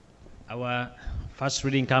Our first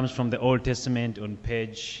reading comes from the Old Testament on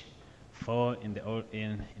page 4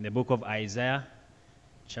 in the book of Isaiah,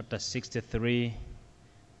 chapter 63,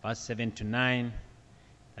 verse 7 to 9.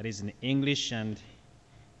 That is in English, and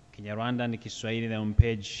Kinyarwanda and Kiswahili on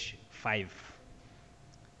page 5.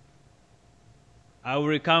 I will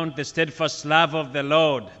recount the steadfast love of the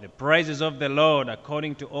Lord, the praises of the Lord,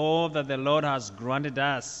 according to all that the Lord has granted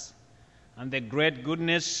us, and the great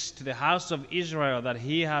goodness to the house of Israel that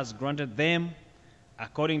he has granted them,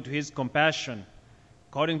 according to his compassion,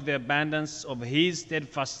 according to the abundance of his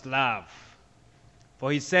steadfast love.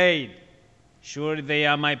 For he said, surely they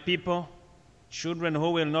are my people, children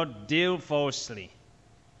who will not deal falsely,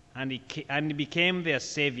 and he became their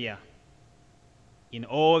Savior. In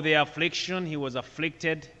all their affliction he was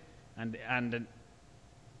afflicted, and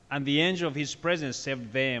the angel of his presence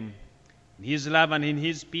saved them. In his love and in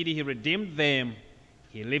his pity he redeemed them.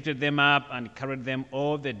 He lifted them up and carried them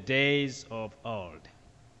all the days of old.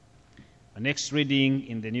 Our next reading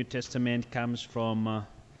in the New Testament comes from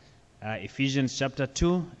Ephesians chapter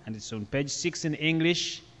 2, and it's on page 6 in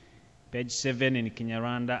English, page 7 in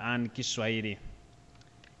Kinyarwanda and Kiswahili.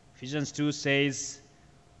 Ephesians 2 says,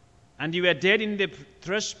 and you were dead in the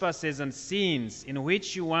trespasses and sins in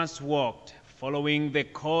which you once walked, following the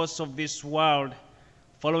course of this world,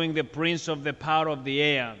 following the prince of the power of the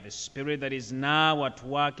air, the spirit that is now at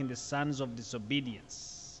work in the sons of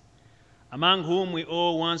disobedience, among whom we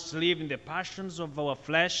all once lived in the passions of our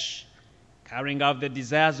flesh, carrying out the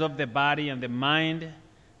desires of the body and the mind,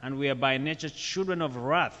 and we are by nature children of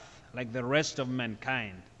wrath, like the rest of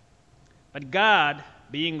mankind. But God,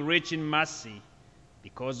 being rich in mercy,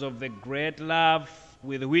 because of the great love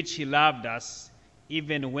with which he loved us,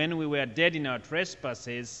 even when we were dead in our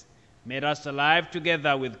trespasses, made us alive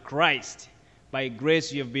together with Christ. By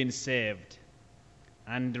grace you have been saved,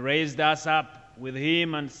 and raised us up with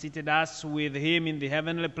him and seated us with him in the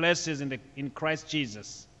heavenly places in Christ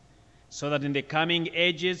Jesus, so that in the coming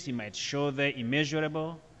ages he might show the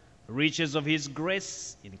immeasurable riches of his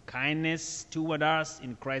grace in kindness toward us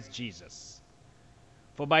in Christ Jesus.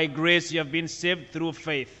 For by grace you have been saved through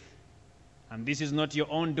faith, and this is not your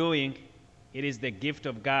own doing, it is the gift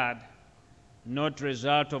of God, not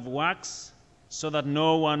result of works, so that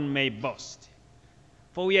no one may boast.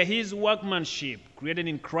 For we are his workmanship, created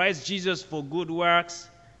in Christ Jesus for good works,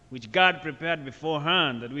 which God prepared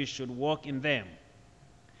beforehand that we should walk in them.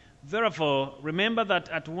 Therefore, remember that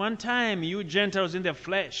at one time you Gentiles in the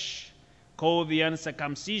flesh, called the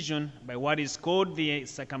uncircumcision by what is called the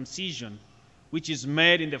circumcision, which is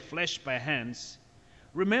made in the flesh by hands.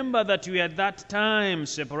 Remember that we at that time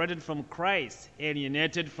separated from Christ,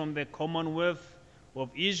 alienated from the commonwealth of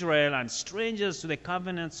Israel, and strangers to the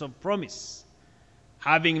covenants of promise,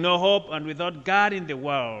 having no hope and without God in the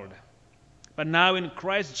world. But now in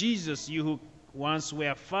Christ Jesus, you who once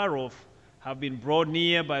were far off have been brought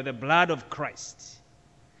near by the blood of Christ.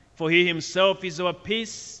 For he himself is our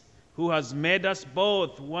peace, who has made us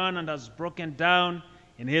both one and has broken down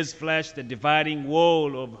in his flesh the dividing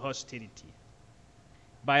wall of hostility,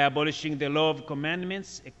 by abolishing the law of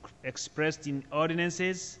commandments expressed in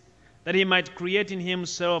ordinances, that he might create in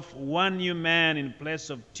himself one new man in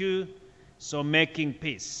place of two, so making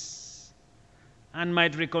peace, and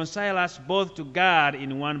might reconcile us both to God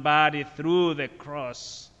in one body through the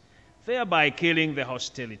cross, thereby killing the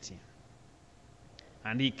hostility.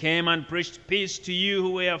 And he came and preached peace to you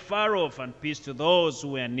who were far off, and peace to those who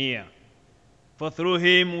were near. For through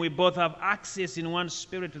him we both have access in one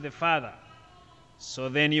spirit to the Father. So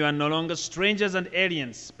then you are no longer strangers and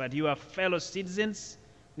aliens, but you are fellow citizens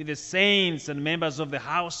with the saints and members of the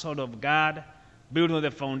household of God, built on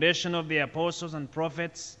the foundation of the apostles and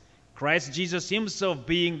prophets, Christ Jesus himself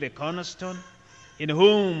being the cornerstone, in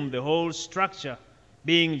whom the whole structure,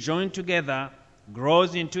 being joined together,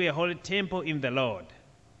 grows into a holy temple in the Lord.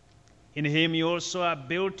 In him you also are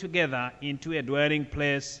built together into a dwelling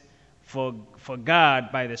place for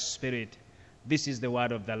God by the Spirit. This is the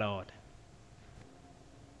word of the Lord.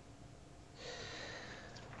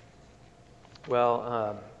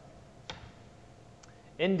 Well,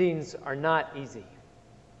 endings are not easy.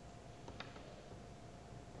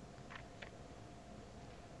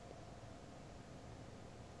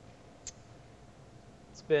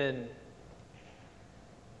 It's been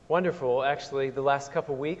wonderful, actually, the last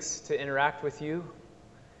couple weeks to interact with you.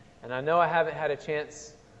 And I know I haven't had a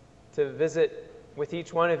chance to visit with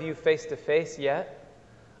each one of you face to face yet.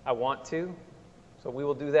 I want to, so we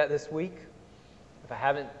will do that this week. If I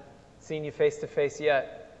haven't seen you face to face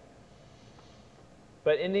yet.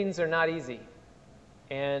 But endings are not easy.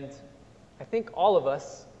 And I think all of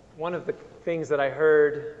us, one of the things that I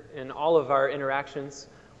heard in all of our interactions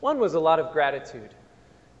One was a lot of gratitude.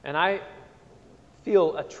 And I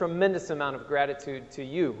feel a tremendous amount of gratitude to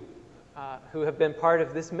you who have been part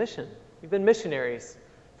of this mission. You've been missionaries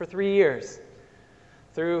for 3 years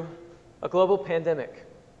through a global pandemic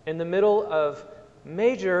in the middle of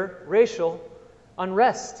major racial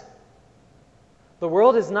unrest. The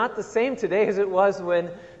world is not the same today as it was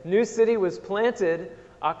when New City was planted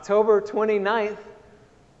October 29th,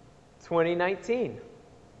 2019.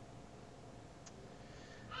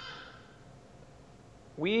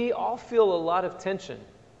 We all feel a lot of tension.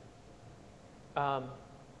 On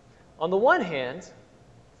the one hand,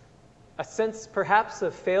 a sense perhaps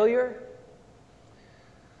of failure.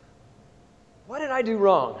 What did I do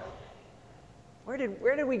wrong? Where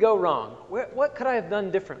did we go wrong? What could I have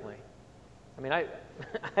done differently? I mean, I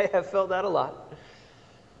have felt that a lot.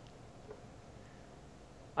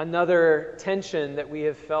 Another tension that we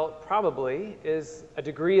have felt probably is a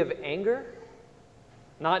degree of anger.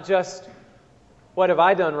 Not just, what have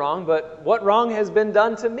I done wrong, but what wrong has been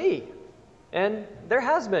done to me? And there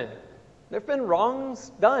has been. There have been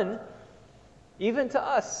wrongs done, even to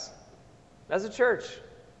us as a church.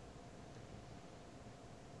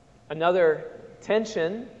 Another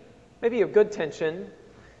tension, maybe a good tension,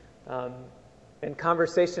 in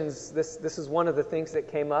conversations, this is one of the things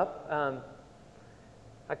that came up.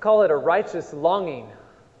 I call it a righteous longing.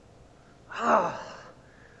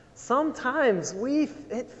 Sometimes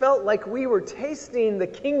it felt like we were tasting the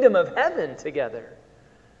kingdom of heaven together.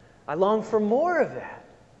 I long for more of that.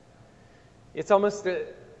 It's almost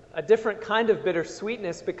a different kind of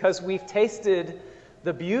bittersweetness because we've tasted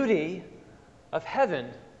the beauty of heaven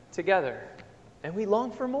together, and we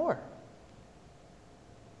long for more.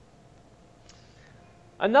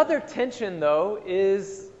 Another tension, though,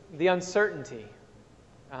 is the uncertainty.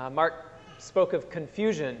 Mark spoke of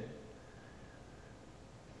confusion,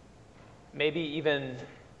 maybe even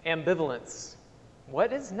ambivalence.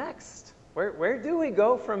 What is next? Where do we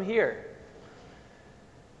go from here?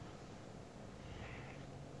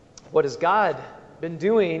 What has God been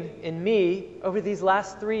doing in me over these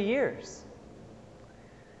last 3 years?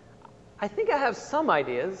 I think I have some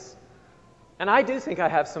ideas, and I do think I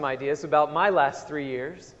have some ideas about my last 3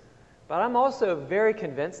 years, but I'm also very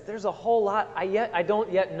convinced there's a whole lot I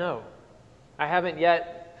don't yet know. I haven't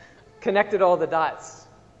yet connected all the dots.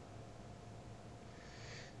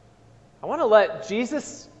 I want to let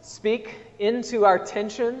Jesus speak into our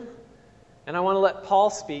tension, and I want to let Paul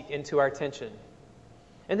speak into our tension.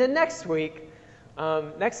 And then next week,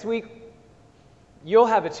 you'll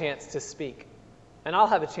have a chance to speak, and I'll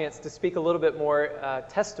have a chance to speak a little bit more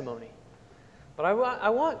testimony. But I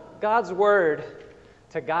want God's Word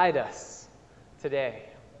to guide us today.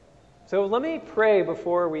 So let me pray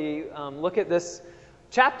before we look at this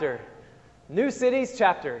chapter, New Cities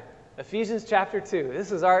chapter, Ephesians chapter 2.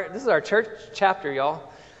 This is our church chapter, y'all.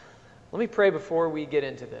 Let me pray before we get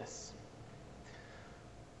into this.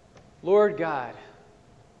 Lord God,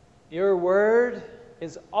 your Word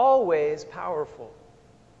is always powerful.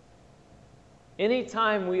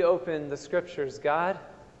 Anytime we open the Scriptures, God,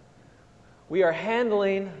 we are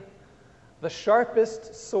handling the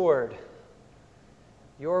sharpest sword.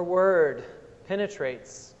 Your Word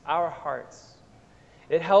penetrates our hearts.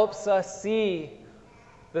 It helps us see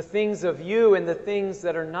the things of you and the things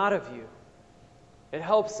that are not of you. It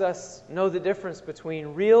helps us know the difference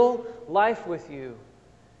between real life with you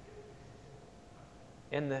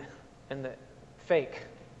and the fake.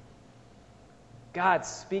 God,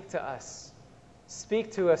 speak to us.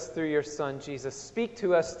 Speak to us through your Son, Jesus. Speak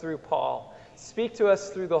to us through Paul. Speak to us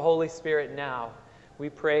through the Holy Spirit now. We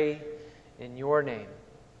pray in your name.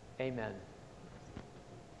 Amen.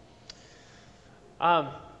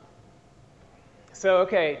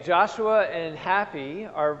 Joshua and Happy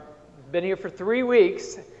are been here for 3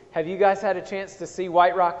 weeks. Have you guys had a chance to see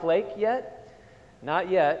White Rock Lake yet? Not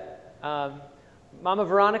yet. Mama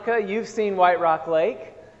Veronica, you've seen White Rock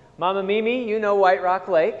Lake. Mama Mimi, you know White Rock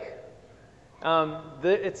Lake.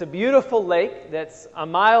 It's a beautiful lake that's a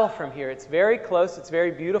mile from here. It's very close. It's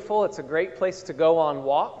very beautiful. It's a great place to go on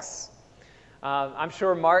walks. I'm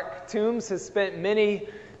sure Mark Toombs has spent many,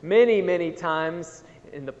 many, many times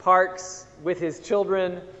in the parks with his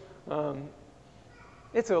children.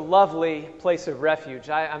 It's a lovely place of refuge.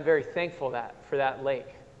 I'm very thankful for that lake.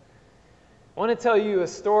 I want to tell you a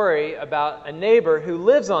story about a neighbor who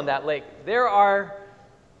lives on that lake. There are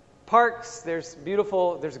parks, there's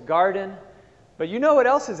a garden, but you know what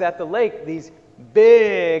else is at the lake? These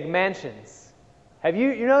big mansions. Have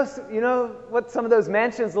you know what some of those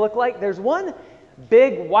mansions look like? There's one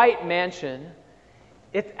big white mansion.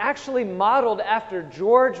 It's actually modeled after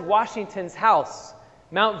George Washington's house,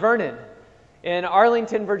 Mount Vernon. in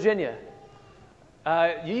Arlington, Virginia.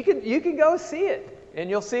 You can go see it, and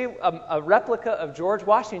you'll see a replica of George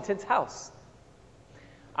Washington's house.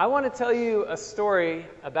 I want to tell you a story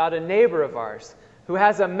about a neighbor of ours who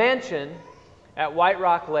has a mansion at White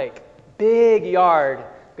Rock Lake. Big yard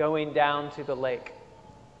going down to the lake.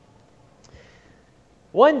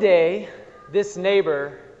 One day, this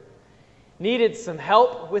neighbor needed some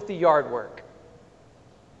help with the yard work.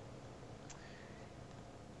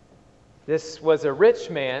 This was a rich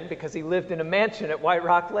man because he lived in a mansion at White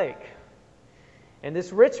Rock Lake. And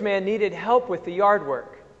this rich man needed help with the yard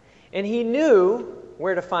work. And he knew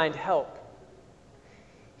where to find help.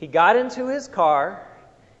 He got into his car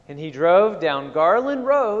and he drove down Garland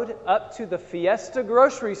Road up to the Fiesta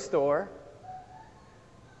grocery store.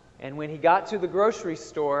 And when he got to the grocery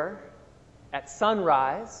store at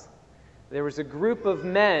sunrise, there was a group of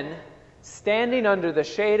men standing under the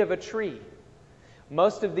shade of a tree.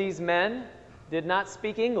 Most of these men did not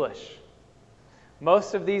speak English.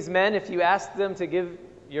 Most of these men, if you ask them to give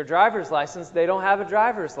your driver's license, they don't have a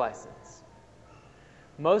driver's license.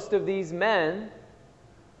 Most of these men,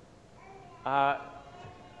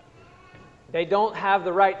 they don't have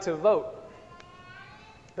the right to vote.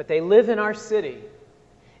 But they live in our city.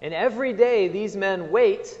 And every day these men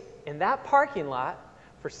wait in that parking lot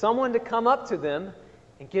for someone to come up to them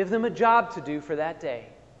and give them a job to do for that day.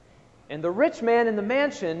 And the rich man in the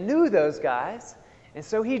mansion knew those guys, and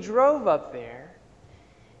so he drove up there,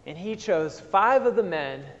 and he chose 5 of the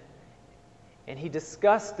men, and he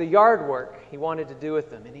discussed the yard work he wanted to do with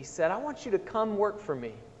them. And he said, I want you to come work for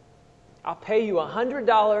me. I'll pay you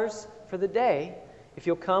 $100 for the day if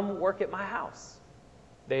you'll come work at my house.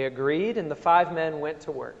 They agreed, and the 5 men went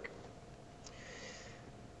to work.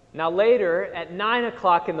 Now later, at 9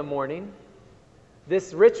 o'clock in the morning,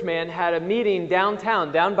 this rich man had a meeting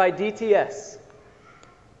downtown, down by DTS.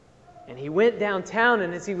 And he went downtown,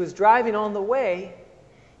 and as he was driving on the way,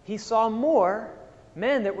 he saw more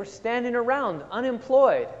men that were standing around,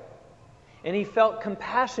 unemployed. And he felt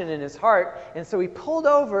compassion in his heart, and so he pulled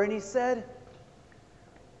over and he said,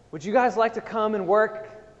 would you guys like to come and work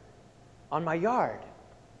on my yard?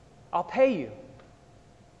 I'll pay you.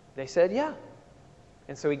 They said, yeah.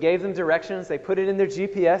 And so he gave them directions. They put it in their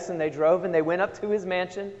GPS, and they drove, and they went up to his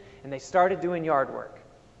mansion, and they started doing yard work.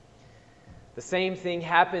 The same thing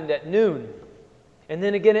happened at noon. And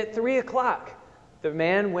then again at 3 o'clock, the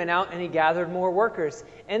man went out and he gathered more workers.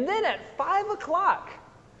 And then at 5 o'clock,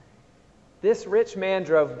 this rich man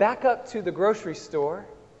drove back up to the grocery store,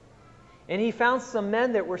 and he found some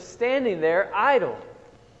men that were standing there idle.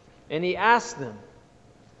 And he asked them,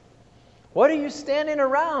 what are you standing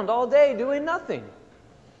around all day doing nothing?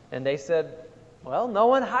 And they said, well, no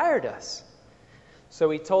one hired us. So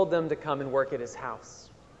he told them to come and work at his house.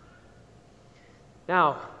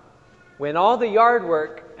 Now, when all the yard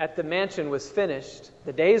work at the mansion was finished,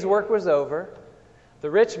 the day's work was over, the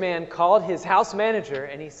rich man called his house manager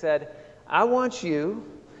and he said, I want you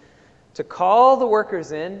to call the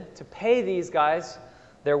workers in to pay these guys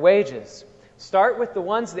their wages. Start with the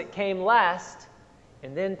ones that came last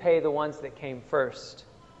and then pay the ones that came first.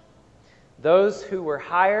 Those who were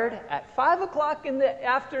hired at 5 o'clock in the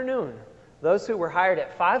afternoon, those who were hired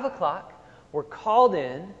at 5 o'clock were called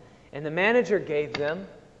in, and the manager gave them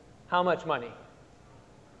how much money?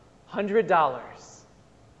 $100.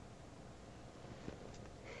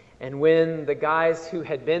 And when the guys who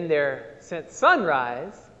had been there since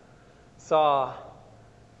sunrise saw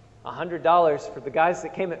 $100 for the guys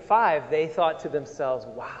that came at 5, they thought to themselves,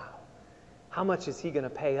 wow, how much is he going to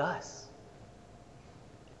pay us?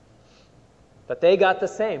 But they got the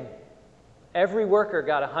same. Every worker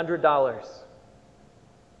got $100.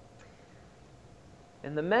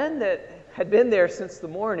 And the men that had been there since the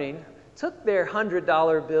morning took their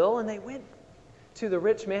 $100 bill and they went to the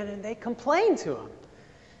rich man and they complained to him.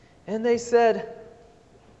 And they said,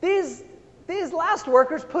 these last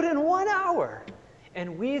workers put in 1 hour,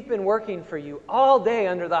 and we've been working for you all day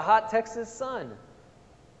under the hot Texas sun.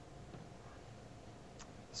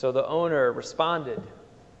 So the owner responded,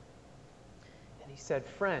 and he said,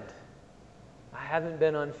 friend, I haven't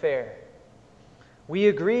been unfair. We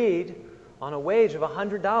agreed on a wage of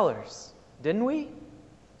 $100, didn't we?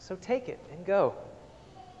 So take it and go.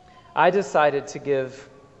 I decided to give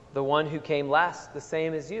the one who came last the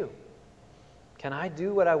same as you. Can I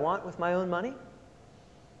do what I want with my own money?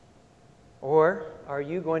 Or are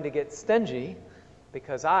you going to get stingy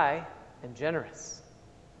because I am generous?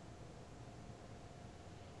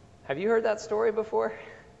 Have you heard that story before?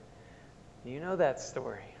 You know that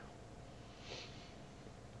story.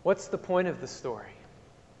 What's the point of the story?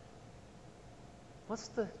 What's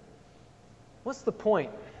the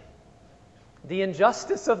point? the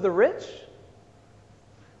injustice of the rich,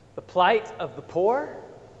 the plight of the poor,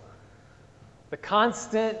 the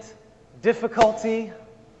constant difficulty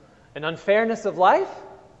and unfairness of life?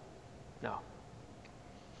 No.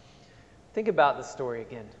 Think about the story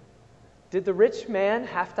again. Did the rich man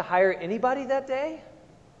have to hire anybody that day?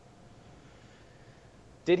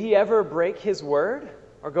 Did he ever break his word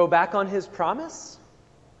or go back on his promise?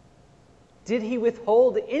 Did he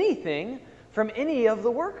withhold anything from any of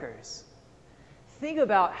the workers? Think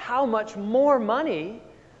about how much more money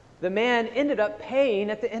the man ended up paying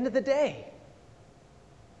at the end of the day.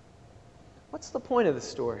 What's the point of the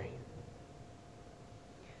story?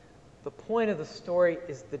 The point of the story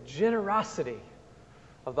is the generosity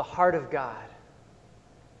of the heart of God.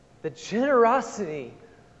 The generosity,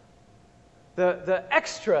 the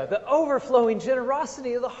extra, the overflowing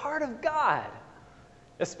generosity of the heart of God,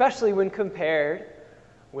 especially when compared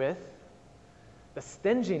with the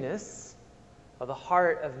stinginess of the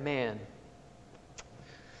heart of man.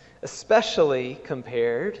 Especially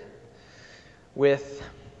compared with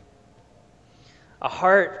a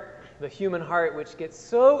heart, the human heart, which gets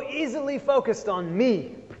so easily focused on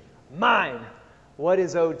me, mine, what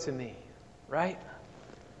is owed to me, right?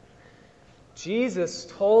 Jesus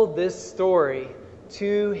told this story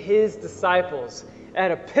to his disciples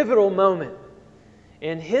at a pivotal moment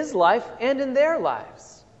in his life and in their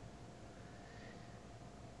lives.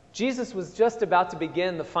 Jesus was just about to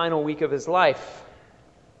begin the final week of his life,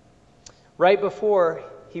 right before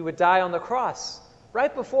he would die on the cross,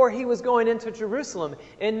 right before he was going into Jerusalem.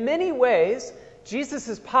 In many ways,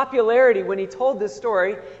 Jesus' popularity when he told this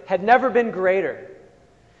story had never been greater.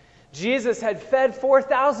 Jesus had fed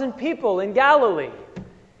 4,000 people in Galilee,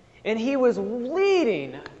 and he was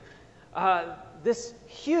leading this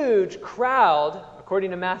huge crowd,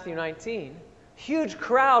 according to Matthew 19. Huge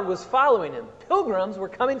crowd was following him. Pilgrims were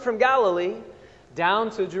coming from Galilee down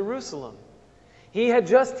to Jerusalem. He had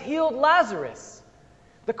just healed Lazarus.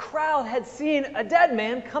 The crowd had seen a dead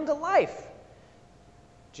man come to life.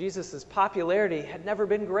 Jesus' popularity had never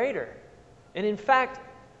been greater. And in fact,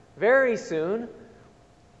 very soon,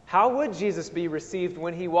 how would Jesus be received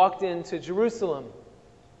when he walked into Jerusalem?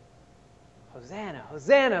 Hosanna,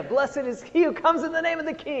 Hosanna, blessed is he who comes in the name of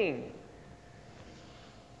the King.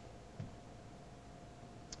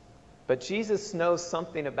 But Jesus knows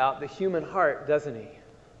something about the human heart, doesn't he?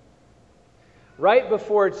 Right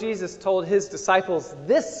before Jesus told his disciples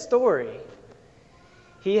this story,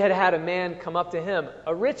 he had had a man come up to him,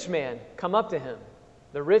 a rich man come up to him,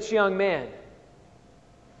 the rich young man.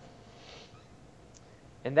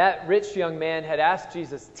 And that rich young man had asked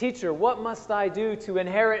Jesus, "Teacher, what must I do to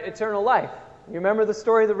inherit eternal life?" You remember the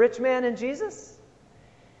story of the rich man and Jesus?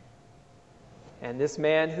 And this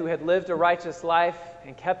man who had lived a righteous life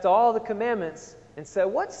and kept all the commandments and said,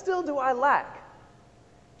 "What still do I lack?"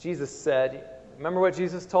 Jesus said, remember what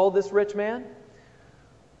Jesus told this rich man?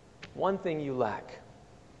 One thing you lack.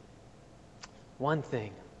 One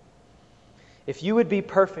thing. If you would be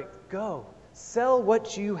perfect, go, sell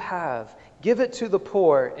what you have, give it to the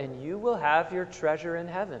poor, and you will have your treasure in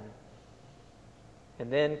heaven.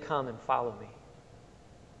 And then come and follow me.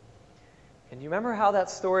 And you remember how that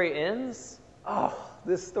story ends? Oh,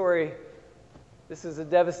 this is a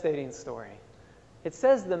devastating story. It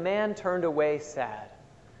says the man turned away sad,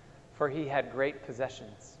 for he had great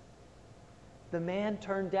possessions. The man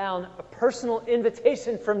turned down a personal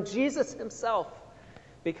invitation from Jesus himself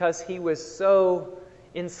because he was so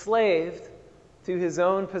enslaved to his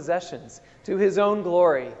own possessions, to his own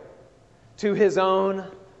glory, to his own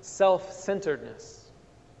self-centeredness.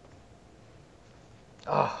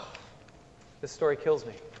 Oh, this story kills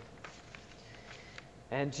me.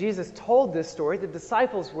 And Jesus told this story. The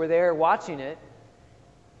disciples were there watching it,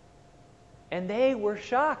 and they were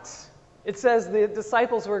shocked. It says the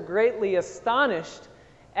disciples were greatly astonished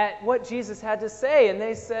at what Jesus had to say. And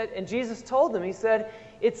they said, and Jesus told them, he said,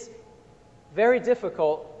 it's very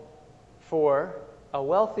difficult for a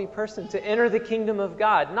wealthy person to enter the kingdom of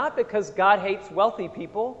God. Not because God hates wealthy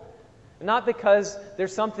people, not because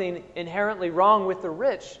there's something inherently wrong with the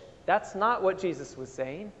rich. That's not what Jesus was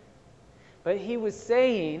saying. But he was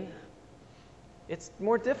saying it's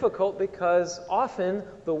more difficult because often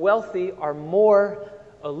the wealthy are more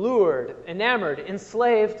allured, enamored,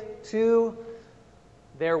 enslaved to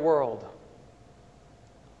their world.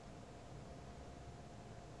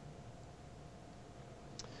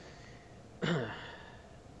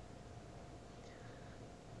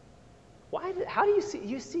 How do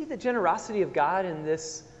you see the generosity of God in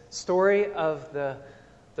this story of the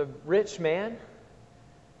rich man?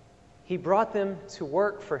 He brought them to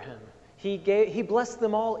work for him. He blessed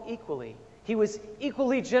them all equally. He was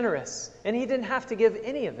equally generous, and he didn't have to give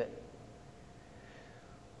any of it.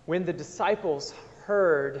 When the disciples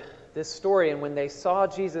heard this story and when they saw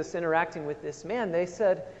Jesus interacting with this man, they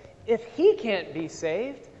said, if he can't be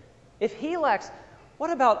saved, if he lacks, what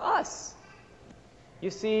about us? You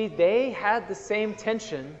see, they had the same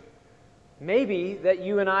tension, maybe, that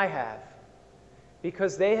you and I have,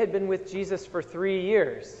 because they had been with Jesus for 3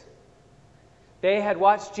 years. They had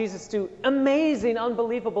watched Jesus do amazing,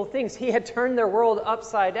 unbelievable things. He had turned their world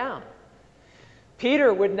upside down.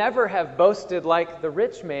 Peter would never have boasted like the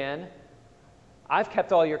rich man, I've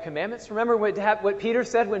kept all your commandments. Remember what Peter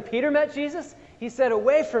said when Peter met Jesus? He said,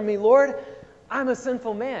 away from me, Lord, I'm a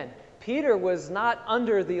sinful man. Peter was not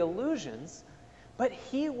under the illusions, but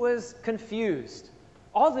he was confused.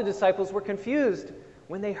 All the disciples were confused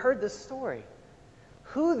when they heard this story.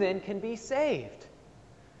 Who then can be saved?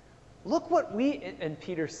 Look what and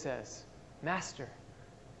Peter says, Master,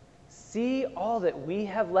 see all that we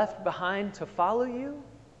have left behind to follow you?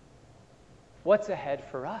 What's ahead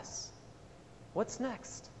for us? What's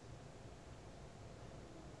next?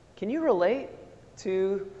 Can you relate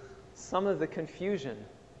to some of the confusion?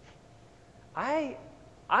 I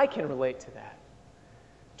can relate to that.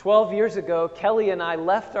 12 years ago, Kelly and I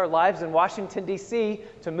left our lives in Washington, D.C.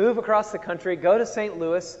 to move across the country, go to St.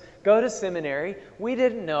 Louis, go to seminary. We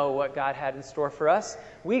didn't know what God had in store for us.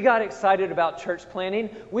 We got excited about church planting.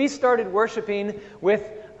 We started worshiping with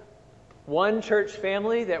one church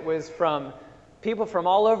family that was from people from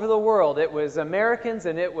all over the world. It was Americans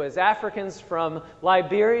and it was Africans from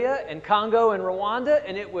Liberia and Congo and Rwanda,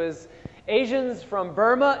 and it was Asians from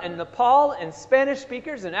Burma and Nepal and Spanish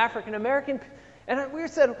speakers and African American. And we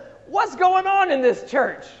said, what's going on in this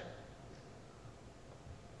church?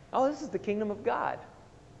 Oh, this is the kingdom of God.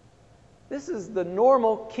 This is the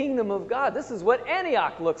normal kingdom of God. This is what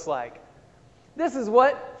Antioch looks like. This is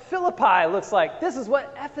what Philippi looks like. This is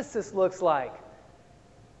what Ephesus looks like.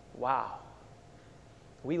 Wow.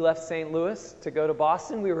 We left St. Louis to go to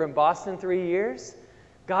Boston. We were in Boston 3 years.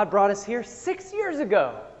 God brought us here 6 years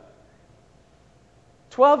ago.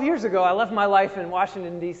 12 years ago, I left my life in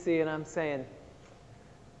Washington, D.C., and I'm saying,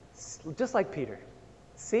 just like Peter,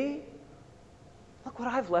 see? Look what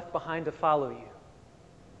I've left behind to follow you.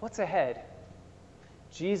 What's ahead?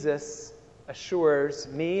 Jesus assures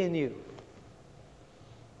me and you.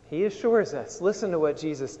 He assures us. Listen to what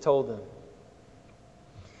Jesus told them.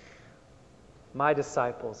 My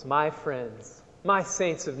disciples, my friends, my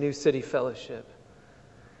saints of New City Fellowship,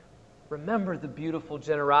 remember the beautiful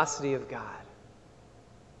generosity of God.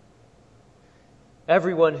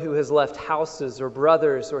 Everyone who has left houses or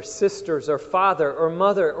brothers or sisters or father or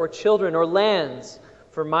mother or children or lands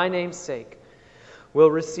for my name's sake will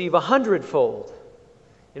receive 100-fold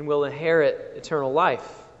and will inherit eternal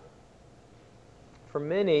life. For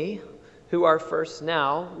many who are first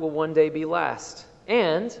now will one day be last,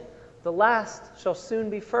 and the last shall soon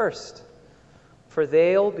be first, for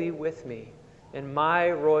they'll be with me in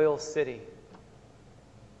my royal city.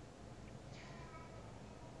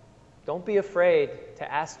 Don't be afraid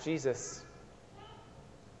to ask Jesus.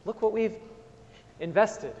 Look what we've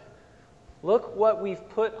invested. Look what we've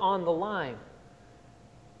put on the line.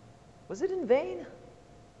 Was it in vain?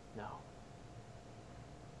 No.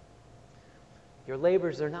 Your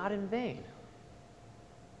labors are not in vain.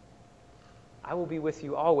 I will be with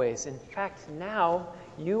you always. In fact, now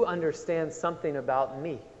you understand something about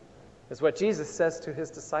me, is what Jesus says to his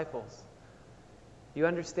disciples. You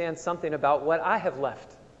understand something about what I have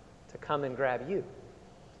left to come and grab you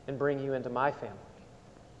and bring you into my family.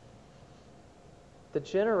 The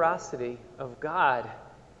generosity of God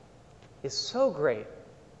is so great.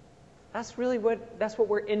 That's what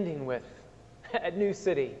we're ending with at New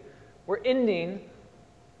City. We're ending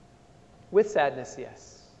with sadness,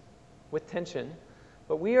 yes, with tension,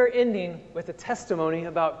 but we are ending with a testimony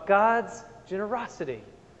about God's generosity.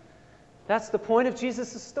 That's the point of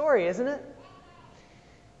Jesus' story, isn't it?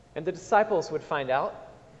 And the disciples would find out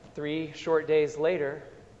 3 short days later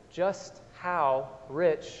just how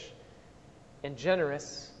rich and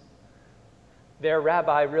generous their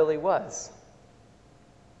rabbi really was.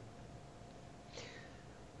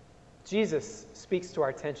 Jesus speaks to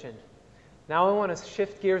our tension. Now I want to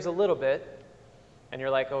shift gears a little bit, and you're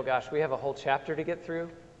like, oh gosh, we have a whole chapter to get through.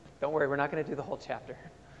 Don't worry, we're not going to do the whole chapter.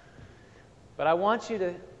 But I want you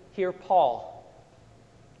to hear Paul.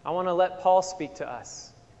 I want to let Paul speak to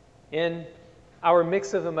us in our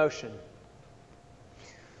mix of emotion.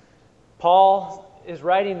 Paul is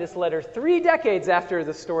writing this letter 3 decades after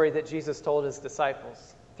the story that Jesus told his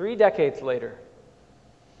disciples. 3 decades later.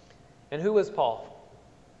 And who was Paul?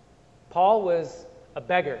 Paul was a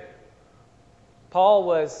beggar. Paul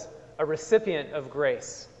was a recipient of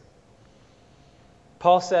grace.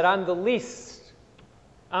 Paul said, I'm the least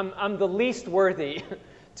worthy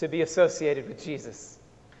to be associated with Jesus.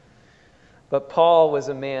 But Paul was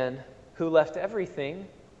a man who left everything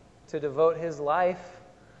to devote his life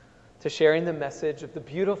to sharing the message of the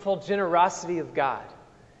beautiful generosity of God.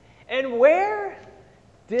 And where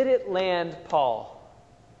did it land Paul?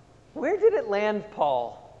 Where did it land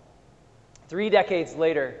Paul? 3 decades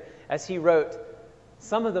later, as he wrote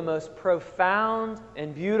some of the most profound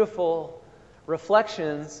and beautiful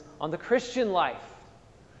reflections on the Christian life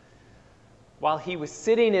while he was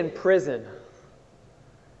sitting in prison.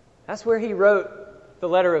 That's where he wrote the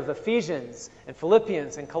letter of Ephesians and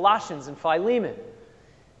Philippians and Colossians and Philemon.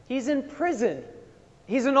 He's in prison.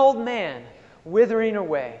 He's an old man withering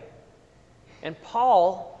away. And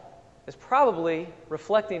Paul is probably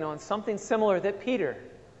reflecting on something similar that Peter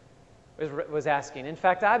was asking. In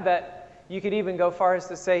fact, I bet you could even go far as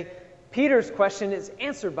to say Peter's question is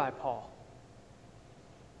answered by Paul.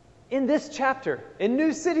 In this chapter, in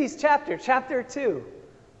New Cities chapter 2.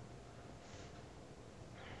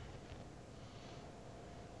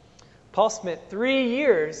 Paul spent 3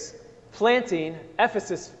 years planting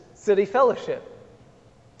Ephesus City Fellowship.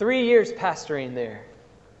 3 years pastoring there.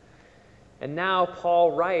 And now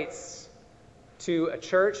Paul writes to a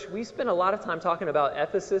church. We spent a lot of time talking about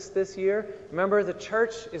Ephesus this year. Remember, the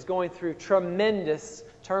church is going through tremendous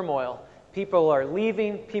turmoil. People are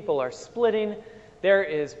leaving. People are splitting. There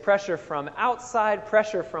is pressure from outside,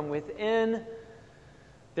 pressure from within.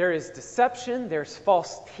 There is deception. There's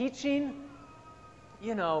false teaching.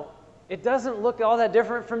 You know, it doesn't look all that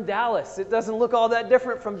different from Dallas. It doesn't look all that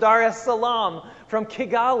different from Dar es Salaam, from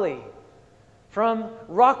Kigali, from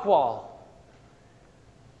Rockwall.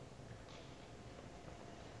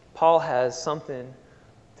 Paul has something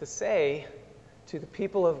to say to the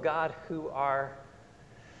people of God who are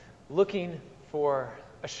looking for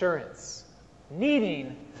assurance,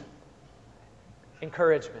 needing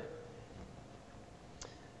encouragement.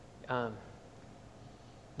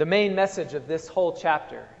 The main message of this whole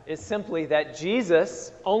chapter is simply that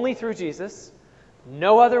Jesus, only through Jesus,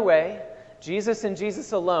 no other way, Jesus and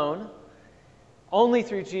Jesus alone, only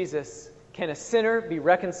through Jesus can a sinner be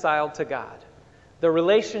reconciled to God. The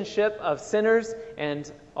relationship of sinners and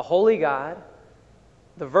a holy God,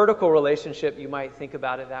 the vertical relationship, you might think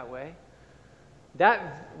about it that way,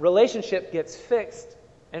 that relationship gets fixed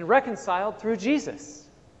and reconciled through Jesus.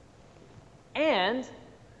 And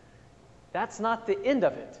that's not the end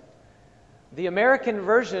of it. The American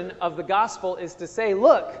version of the gospel is to say,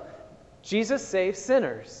 look, Jesus saves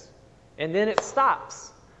sinners. And then it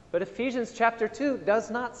stops. But Ephesians chapter 2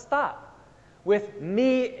 does not stop with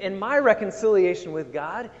me and my reconciliation with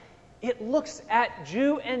God. It looks at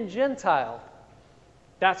Jew and Gentile.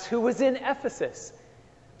 That's who was in Ephesus.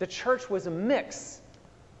 The church was a mix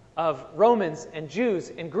of Romans and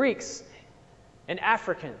Jews and Greeks and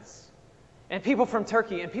Africans and people from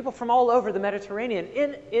Turkey and people from all over the Mediterranean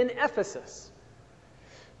in Ephesus.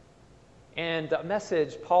 And the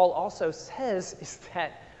message Paul also says is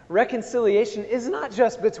that reconciliation is not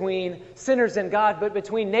just between sinners and God, but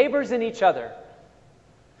between neighbors and each other.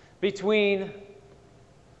 Between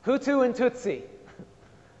Hutu and Tutsi.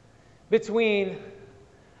 Between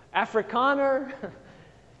Afrikaner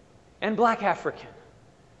and Black African.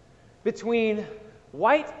 Between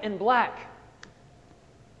white and black.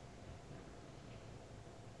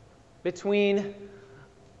 Between,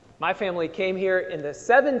 my family came here in the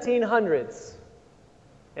 1700s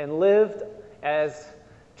and lived as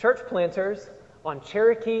church planters on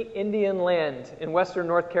Cherokee Indian land in western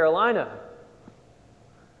North Carolina.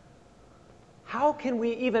 How can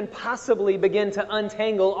we even possibly begin to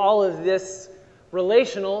untangle all of this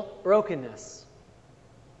relational brokenness?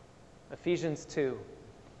 Ephesians 2.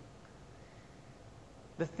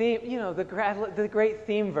 The theme, the great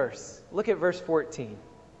theme verse. Look at verse 14.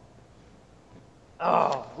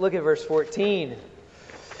 Oh, look at verse 14.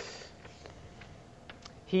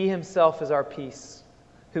 He himself is our peace,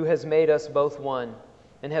 who has made us both one,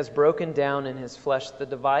 and has broken down in his flesh the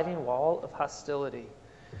dividing wall of hostility.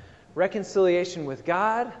 Reconciliation with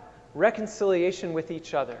God, reconciliation with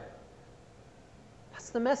each other.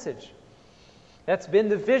 That's the message. That's been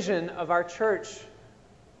the vision of our church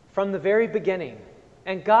from the very beginning.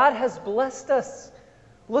 And God has blessed us.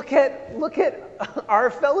 Look at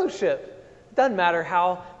our fellowship. Doesn't matter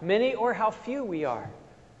how many or how few we are.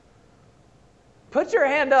 Put your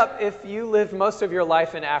hand up if you lived most of your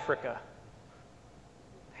life in Africa.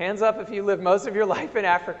 Hands up if you lived most of your life in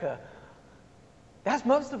Africa. That's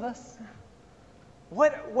most of us.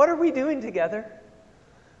 What are we doing together?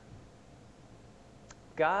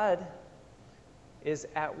 God is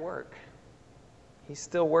at work. He's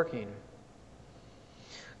still working.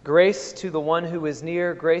 Grace to the one who is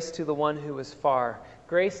near, grace to the one who is far.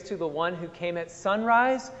 Grace to the one who came at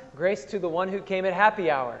sunrise, grace to the one who came at happy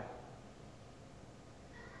hour.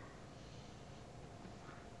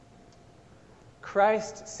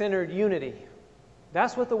 Christ-centered unity.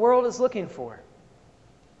 That's what the world is looking for.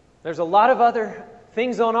 There's a lot of other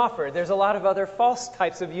things on offer. There's a lot of other false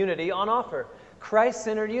types of unity on offer.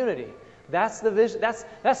 Christ-centered unity. That's the vision.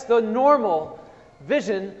 That's the normal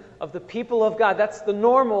vision of the people of God. That's the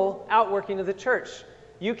normal outworking of the church.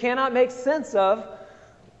 You cannot make sense of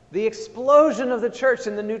the explosion of the church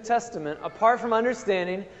in the New Testament apart from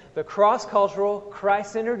understanding the cross-cultural,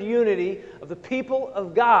 Christ-centered unity of the people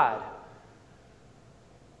of God.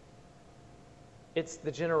 It's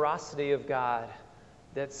the generosity of God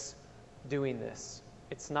that's doing this.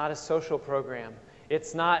 It's not a social program.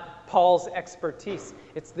 It's not Paul's expertise.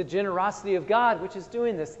 It's the generosity of God which is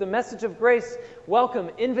doing this. The message of grace, welcome,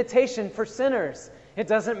 invitation for sinners. It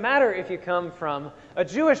doesn't matter if you come from a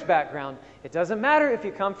Jewish background. It doesn't matter if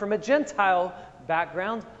you come from a Gentile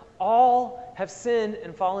background. All have sinned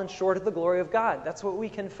and fallen short of the glory of God. That's what we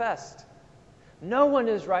confessed. No one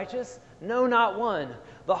is righteous, no, not one.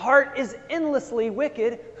 The heart is endlessly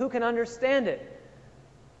wicked. Who can understand it?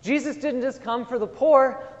 Jesus didn't just come for the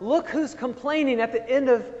poor. Look who's complaining at the end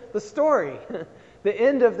of the story, the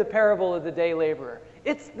end of the parable of the day laborer.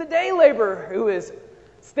 It's the day laborer who is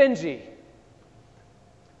stingy.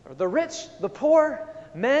 The rich, the poor,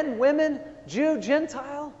 men, women, Jew,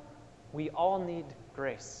 Gentile, we all need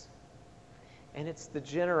grace. And it's the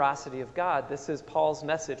generosity of God. This is Paul's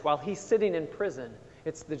message. While he's sitting in prison,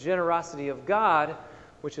 it's the generosity of God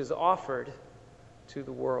which is offered to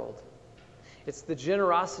the world. It's the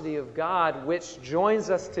generosity of God which joins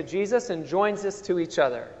us to Jesus and joins us to each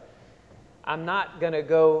other. I'm not going to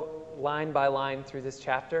go line by line through this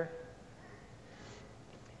chapter.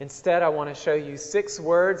 Instead, I want to show you 6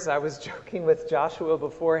 words. I was joking with Joshua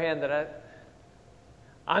beforehand that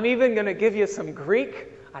I'm even going to give you some Greek.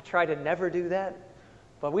 I try to never do that.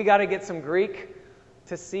 But we got to get some Greek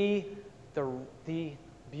to see the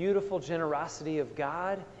beautiful generosity of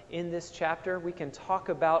God in this chapter. We can talk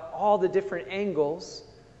about all the different angles,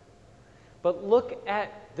 but look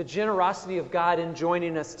at the generosity of God in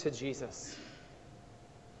joining us to Jesus.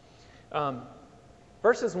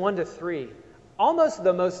 Verses 1 to 3, almost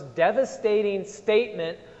the most devastating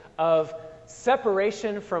statement of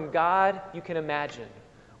separation from God you can imagine.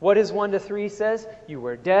 What does 1 to 3 says? You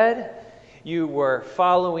were dead. You were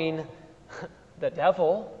following the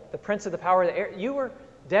devil, the prince of the power of the air. You were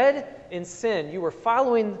dead in sin. You were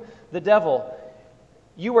following the devil.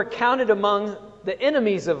 You were counted among the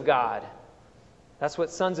enemies of God. That's what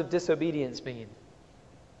sons of disobedience mean.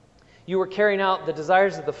 You were carrying out the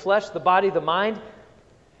desires of the flesh, the body, the mind.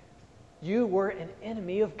 You were an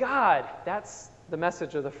enemy of God. That's the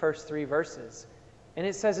message of the first 3 verses. And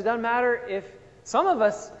it says it doesn't matter if some of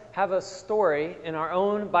us have a story in our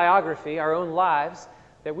own biography, our own lives,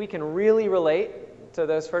 that we can really relate to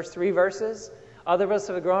those first 3 verses. Other of us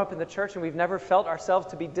have grown up in the church and we've never felt ourselves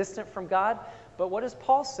to be distant from God. But what does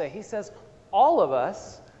Paul say? He says, all of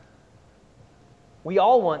us, we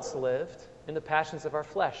all once lived in the passions of our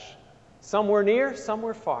flesh. Some were near, some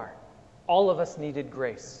were far. All of us needed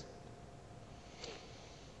grace.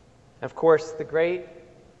 Of course, the great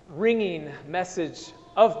ringing message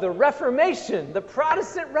of the Reformation, the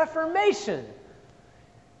Protestant Reformation.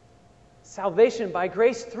 Salvation by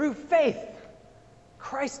grace through faith.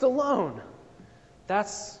 Christ alone.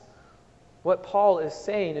 That's what Paul is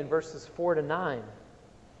saying in verses 4 to 9.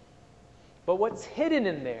 But what's hidden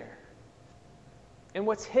in there, and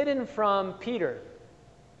what's hidden from Peter,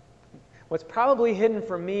 what's probably hidden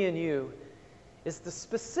from me and you, is the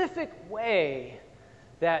specific way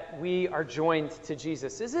that we are joined to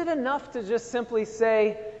Jesus. Is it enough to just simply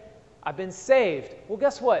say, I've been saved? Well,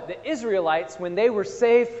 guess what? The Israelites, when they were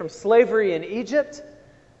saved from slavery in Egypt,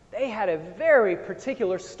 they had a very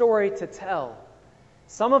particular story to tell.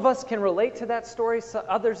 Some of us can relate to that story,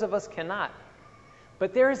 others of us cannot.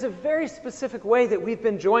 But there is a very specific way that we've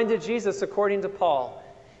been joined to Jesus according to Paul.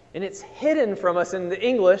 And it's hidden from us in the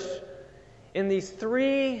English in these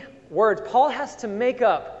 3 words. Paul has to make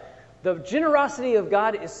up. The generosity of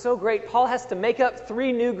God is so great, Paul has to make up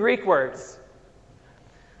 3 new Greek words.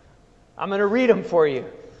 I'm going to read them for you.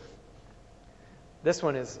 This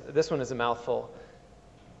one is a mouthful.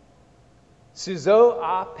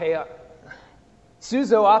 Suzoapoeo.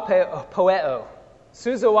 Suzoapoeo.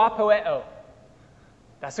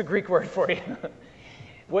 That's a Greek word for you.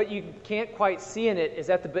 What you can't quite see in it is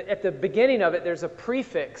at the beginning of it, there's a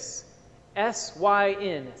prefix,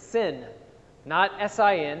 S-Y-N, sin. not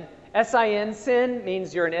S-I-N. S-I-N, sin,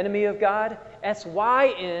 means you're an enemy of God.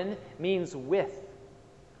 S-Y-N means with.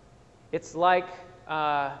 It's like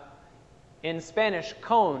in Spanish,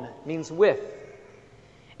 con means with.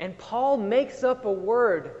 And Paul makes up a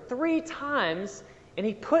word 3 times, and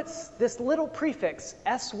he puts this little prefix,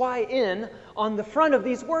 S-Y-N, on the front of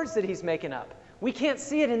these words that he's making up. We can't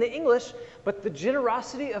see it in the English, but the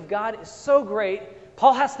generosity of God is so great,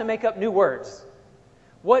 Paul has to make up new words.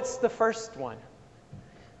 What's the first one?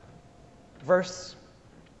 Verse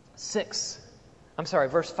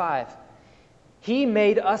 5. He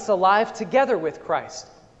made us alive together with Christ.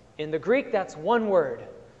 In the Greek, that's one word,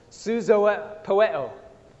 suzopoeo.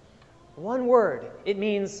 One word. It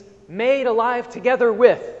means made alive together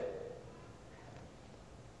with.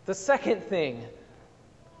 The second thing,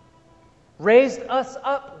 raised us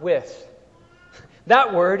up with.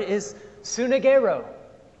 That word is sunagero.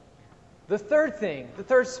 The third thing, the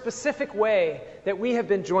third specific way that we have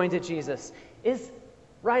been joined to Jesus is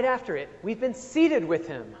right after it. We've been seated with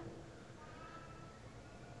Him.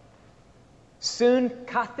 Soon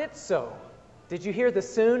kathitso. Did you hear the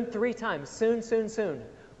soon 3 times? Soon, soon, soon.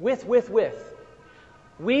 With.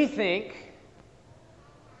 We think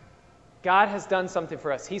God has done something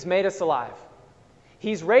for us. He's made us alive.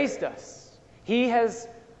 He's raised us. He has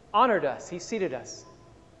honored us. He's seated us.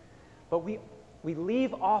 But we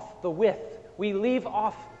leave off the with. We leave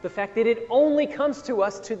off the fact that it only comes to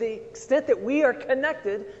us to the extent that we are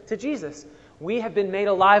connected to Jesus. We have been made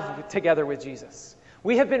alive together with Jesus.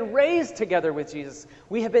 We have been raised together with Jesus.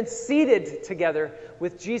 We have been seated together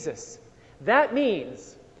with Jesus. That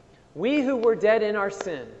means we who were dead in our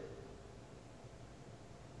sin,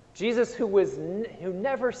 Jesus who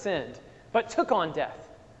never sinned but took on death.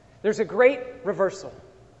 There's a great reversal.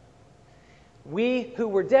 We who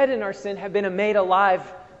were dead in our sin have been made alive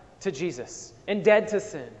to Jesus and dead to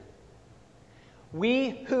sin.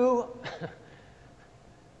 We who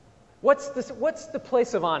what's the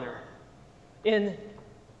place of honor in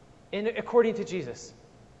according to Jesus?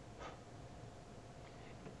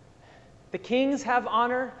 The kings have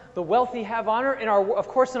honor, the wealthy have honor, of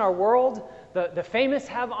course in our world, the famous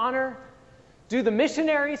have honor. Do the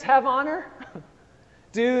missionaries have honor?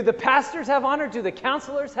 Do the pastors have honor? Do the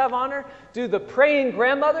counselors have honor? Do the praying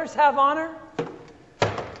grandmothers have honor?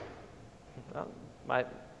 Well,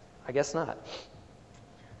 I guess not.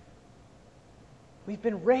 We've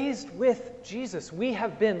been raised with Jesus. We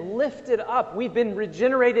have been lifted up. We've been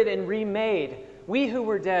regenerated and remade. We who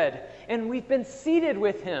were dead. And we've been seated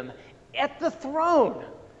with Him at the throne.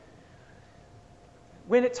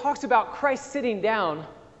 When it talks about Christ sitting down,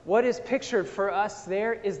 what is pictured for us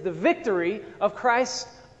there is the victory of Christ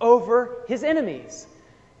over His enemies.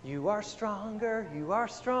 You are stronger, you are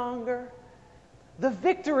stronger. The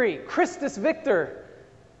victory, Christus Victor.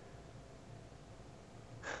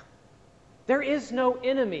 There is no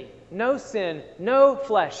enemy, no sin, no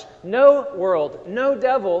flesh, no world, no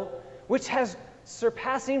devil, which has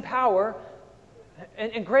surpassing power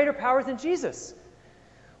and greater power than Jesus.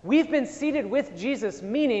 We've been seated with Jesus,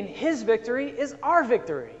 meaning His victory is our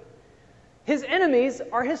victory. His enemies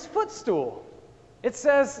are His footstool. It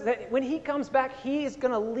says that when He comes back, He is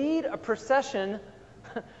going to lead a procession,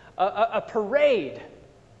 a parade.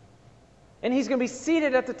 And He's going to be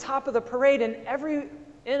seated at the top of the parade, and every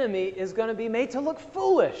enemy is going to be made to look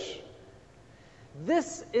foolish.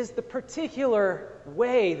 This is the particular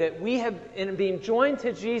way that we have, in being joined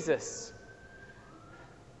to Jesus,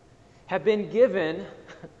 have been given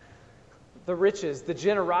the riches, the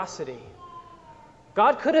generosity.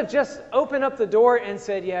 God could have just opened up the door and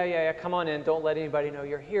said, yeah, come on in. Don't let anybody know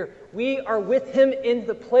you're here. We are with Him in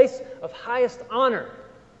the place of highest honor.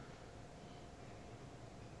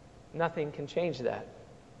 Nothing can change that.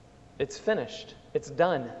 It's finished. It's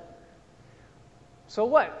done. So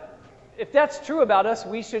what? If that's true about us,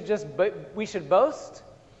 we should boast.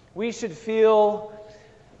 We should feel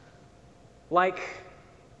like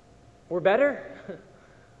we're better.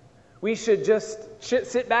 We should just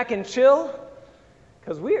sit back and chill.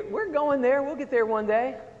 Because we're going there. We'll get there one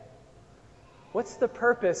day. What's the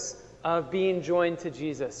purpose of being joined to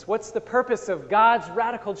Jesus? What's the purpose of God's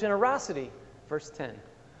radical generosity? Verse 10.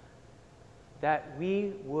 That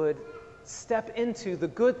we would step into the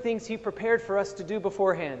good things He prepared for us to do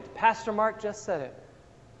beforehand. Pastor Mark just said it.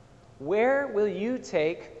 Where will you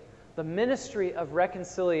take the ministry of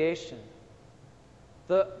reconciliation?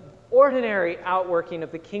 The ordinary outworking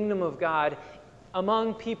of the kingdom of God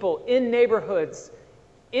among people, in neighborhoods,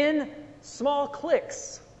 in small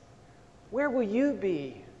cliques. Where will you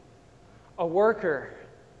be a worker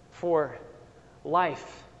for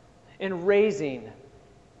life and raising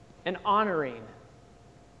and honoring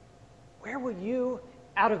Where will you,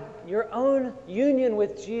 out of your own union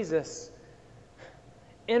with Jesus,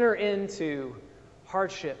 enter into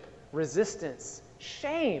hardship, resistance,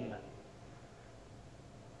 shame?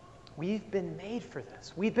 We've been made for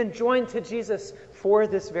this. We've been joined to Jesus for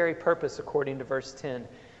this very purpose, according to verse 10.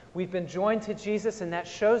 We've been joined to Jesus, and that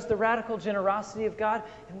shows the radical generosity of God,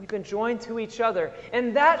 and we've been joined to each other.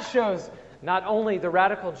 And that shows not only the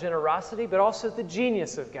radical generosity, but also the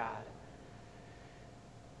genius of God.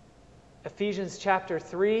 Ephesians chapter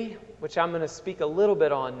 3, which I'm going to speak a little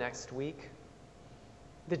bit on next week.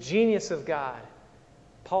 The genius of God.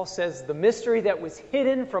 Paul says, the mystery that was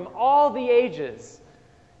hidden from all the ages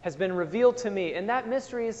has been revealed to me. And that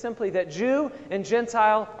mystery is simply that Jew and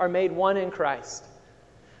Gentile are made one in Christ.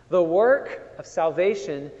 The work of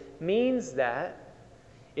salvation means that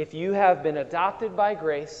if you have been adopted by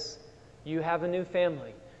grace, you have a new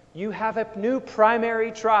family. You have a new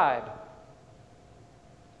primary tribe.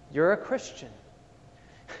 You're a Christian.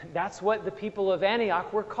 That's what the people of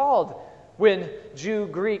Antioch were called when Jew,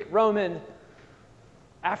 Greek, Roman,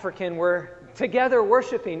 African were together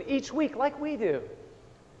worshiping each week like we do.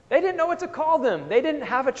 They didn't know what to call them. They didn't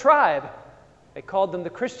have a tribe. They called them the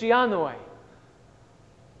Christianoi.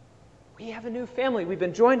 We have a new family. We've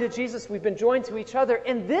been joined to Jesus. We've been joined to each other.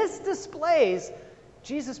 And this displays,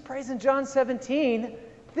 Jesus prays in John 17,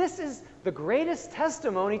 this is the greatest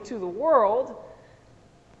testimony to the world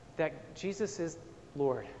that Jesus is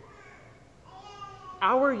Lord.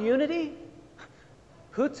 Our unity,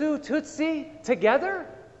 Hutu, Tutsi, together,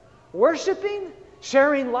 worshiping,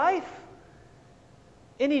 sharing life.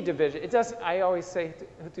 Any division, it doesn't, I always say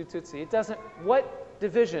Hutu, Tutsi, it doesn't, what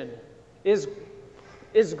division is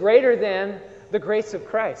greater than the grace of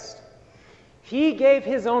Christ? He gave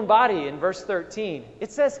his own body in verse 13.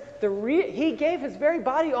 It says he gave his very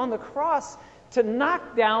body on the cross to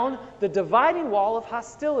knock down the dividing wall of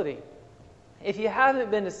hostility. If you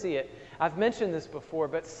haven't been to see it, I've mentioned this before,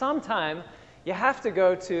 but sometime you have to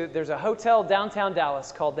go to, there's a hotel downtown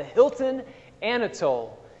Dallas called the Hilton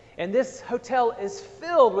Anatole. And this hotel is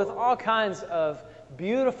filled with all kinds of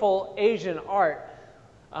beautiful Asian art.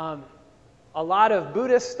 A lot of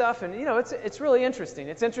Buddhist stuff, and it's really interesting.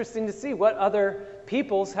 It's interesting to see what other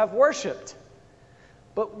peoples have worshipped.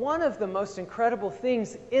 But one of the most incredible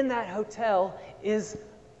things in that hotel is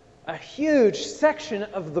a huge section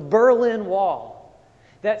of the Berlin Wall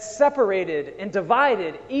that separated and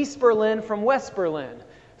divided East Berlin from West Berlin,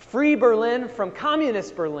 Free Berlin from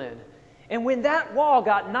Communist Berlin. And when that wall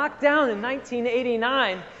got knocked down in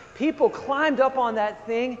 1989, people climbed up on that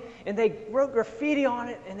thing and they wrote graffiti on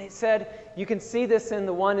it, and they said, you can see this in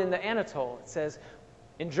the one in the Anatole. It says,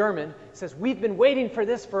 in German, it says, we've been waiting for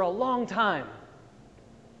this for a long time.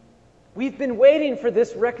 We've been waiting for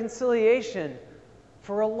this reconciliation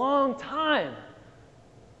for a long time.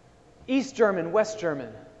 East German, West German.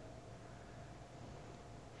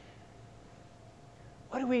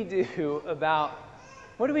 What do we do about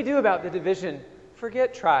the division?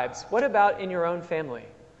 Forget tribes. What about in your own family?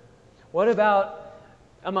 What about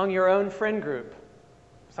among your own friend group?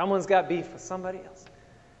 Someone's got beef with somebody else.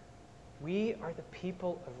 We are the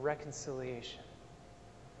people of reconciliation.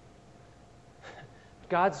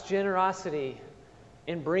 God's generosity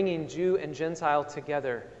in bringing Jew and Gentile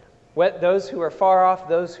together, those who are far off,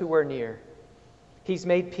 those who are near. He's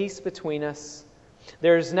made peace between us.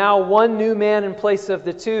 There's now one new man in place of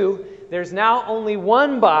the two. There's now only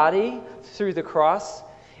one body through the cross.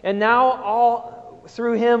 And now all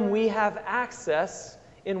through him we have access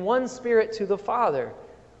in one spirit to the Father.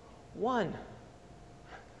 One.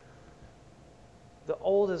 The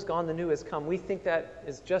old is gone, the new has come. We think that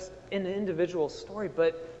is just an individual story,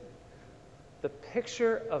 but the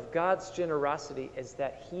picture of God's generosity is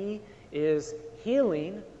that He is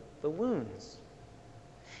healing the wounds.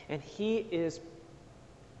 And He is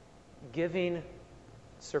giving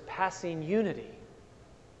surpassing unity.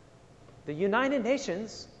 The United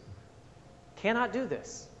Nations cannot do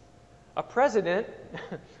this. A president,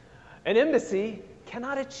 an embassy,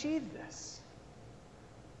 cannot achieve this.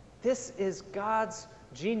 This is God's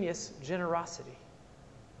genius generosity.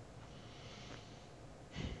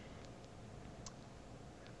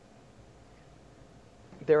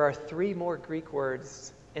 There are 3 more Greek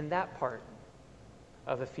words in that part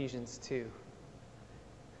of Ephesians 2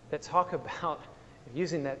 that talk about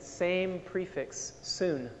using that same prefix,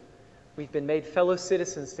 soon. We've been made fellow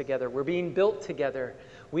citizens together. We're being built together.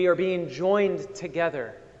 We are being joined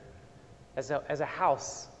together as a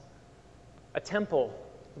house, a temple.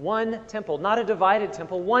 One temple, not a divided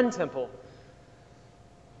temple, one temple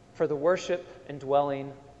for the worship and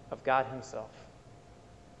dwelling of God Himself.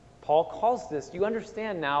 Paul calls this, you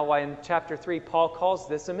understand now why in chapter 3 Paul calls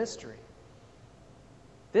this a mystery.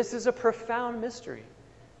 This is a profound mystery.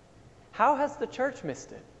 How has the church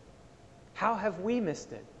missed it? How have we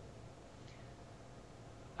missed it?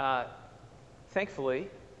 Thankfully,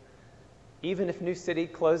 even if New City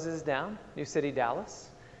closes down, New City Dallas,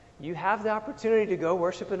 you have the opportunity to go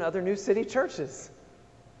worship in other New City churches.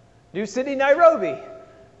 New City Nairobi,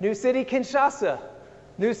 New City Kinshasa,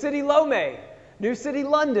 New City Lomé, New City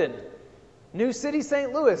London, New City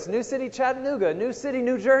St. Louis, New City Chattanooga, New City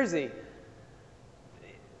New Jersey.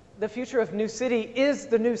 The future of New City is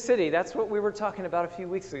the new city. That's what we were talking about a few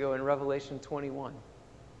weeks ago in Revelation 21.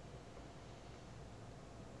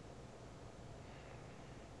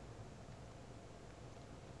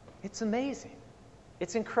 It's amazing.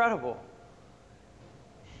 It's incredible.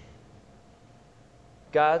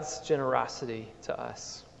 God's generosity to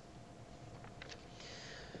us.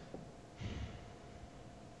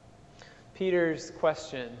 Peter's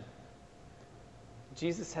question.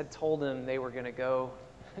 Jesus had told him they were going to go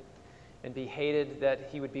and be hated, that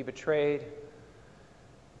he would be betrayed.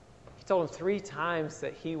 He told him 3 times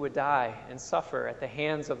that he would die and suffer at the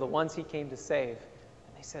hands of the ones he came to save.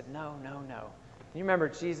 And they said, no, no, no. You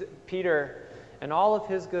remember Peter and all of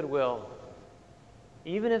his goodwill.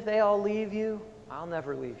 Even if they all leave you, I'll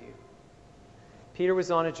never leave you. Peter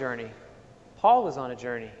was on a journey. Paul was on a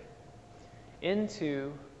journey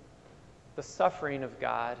into the suffering of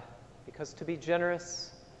God, because to be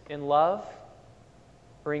generous in love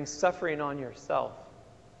brings suffering on yourself.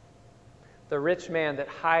 The rich man that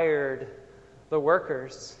hired the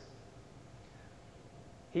workers,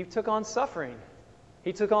 he took on suffering.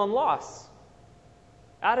 He took on loss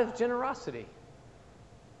out of generosity.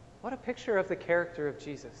 What a picture of the character of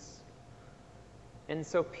Jesus. And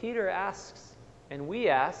so Peter asks, and we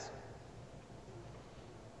ask,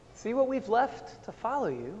 see what we've left to follow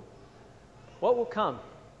you. What will come?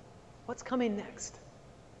 What's coming next?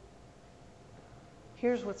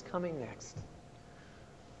 Here's what's coming next.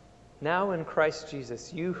 Now in Christ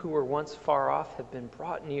Jesus, you who were once far off have been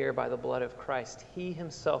brought near by the blood of Christ. He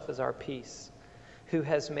himself is our peace, who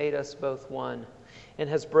has made us both one and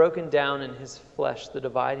has broken down in his flesh the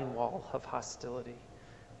dividing wall of hostility.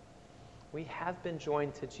 We have been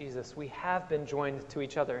joined to Jesus. We have been joined to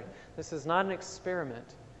each other. This is not an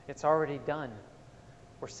experiment. It's already done.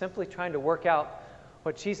 We're simply trying to work out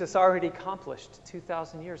what Jesus already accomplished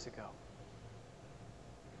 2,000 years ago.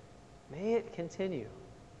 May it continue.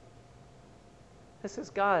 This is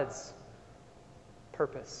God's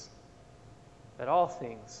purpose, that all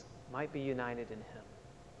things might be united in him.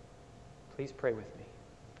 Please pray with me.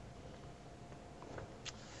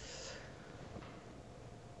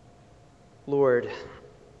 Lord,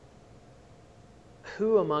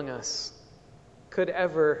 who among us could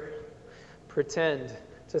ever pretend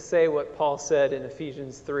to say what Paul said in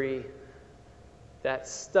Ephesians 3, that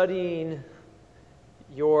studying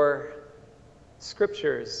your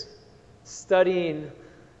scriptures, studying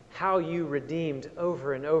how you redeemed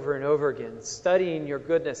over and over and over again, studying your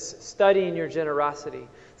goodness, studying your generosity,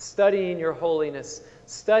 studying your holiness,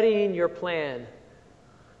 studying your plan.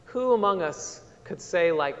 Who among us could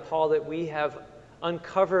say, like Paul, that we have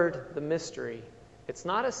uncovered the mystery? It's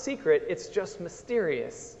not a secret, it's just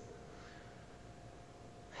mysterious.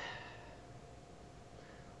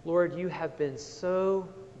 Lord, you have been so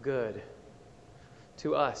good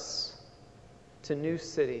to us, to New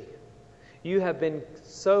City. You have been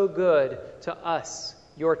so good to us,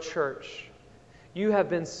 your church. You have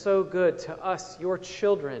been so good to us, your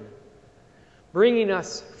children, bringing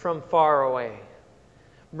us from far away,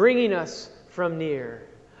 bringing us from near,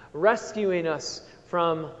 rescuing us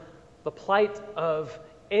from the plight of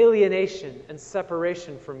alienation and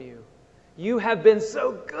separation from you. You have been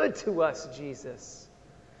so good to us, Jesus,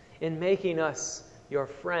 in making us your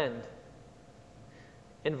friend,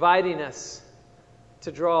 inviting us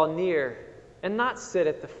to draw near and not sit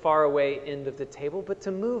at the faraway end of the table, but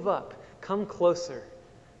to move up, come closer,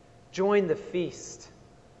 join the feast.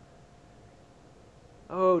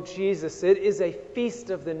 Oh, Jesus, it is a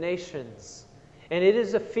feast of the nations, and it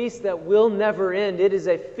is a feast that will never end. It is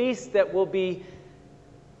a feast that will be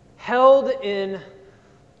held in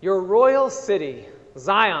your royal city,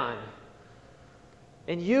 Zion,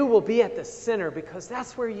 and you will be at the center, because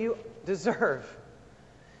that's where you deserve,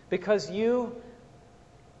 because you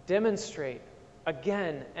demonstrate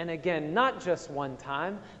again and again, not just one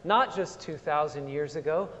time, not just 2,000 years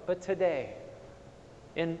ago, but today,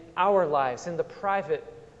 in our lives, in the private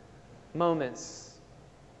moments,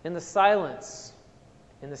 in the silence,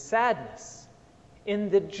 in the sadness, in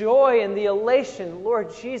the joy and the elation.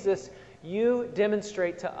 Lord Jesus, you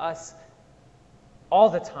demonstrate to us all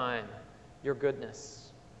the time your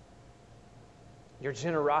goodness, your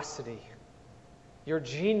generosity, your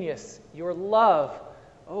genius, your love,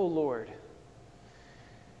 O Lord.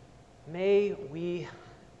 May we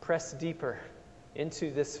press deeper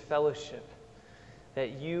into this fellowship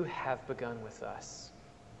that you have begun with us,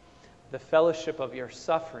 the fellowship of your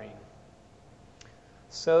suffering,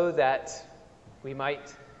 so that we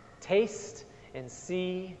might taste and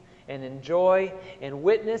see and enjoy and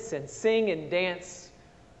witness and sing and dance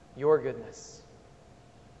your goodness.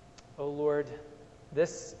 O Lord,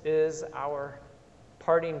 this is our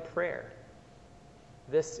parting prayer.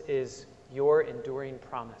 This is your enduring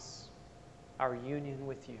promise, our union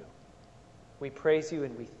with you. We praise you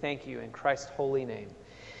and we thank you in Christ's holy name.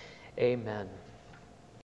 Amen.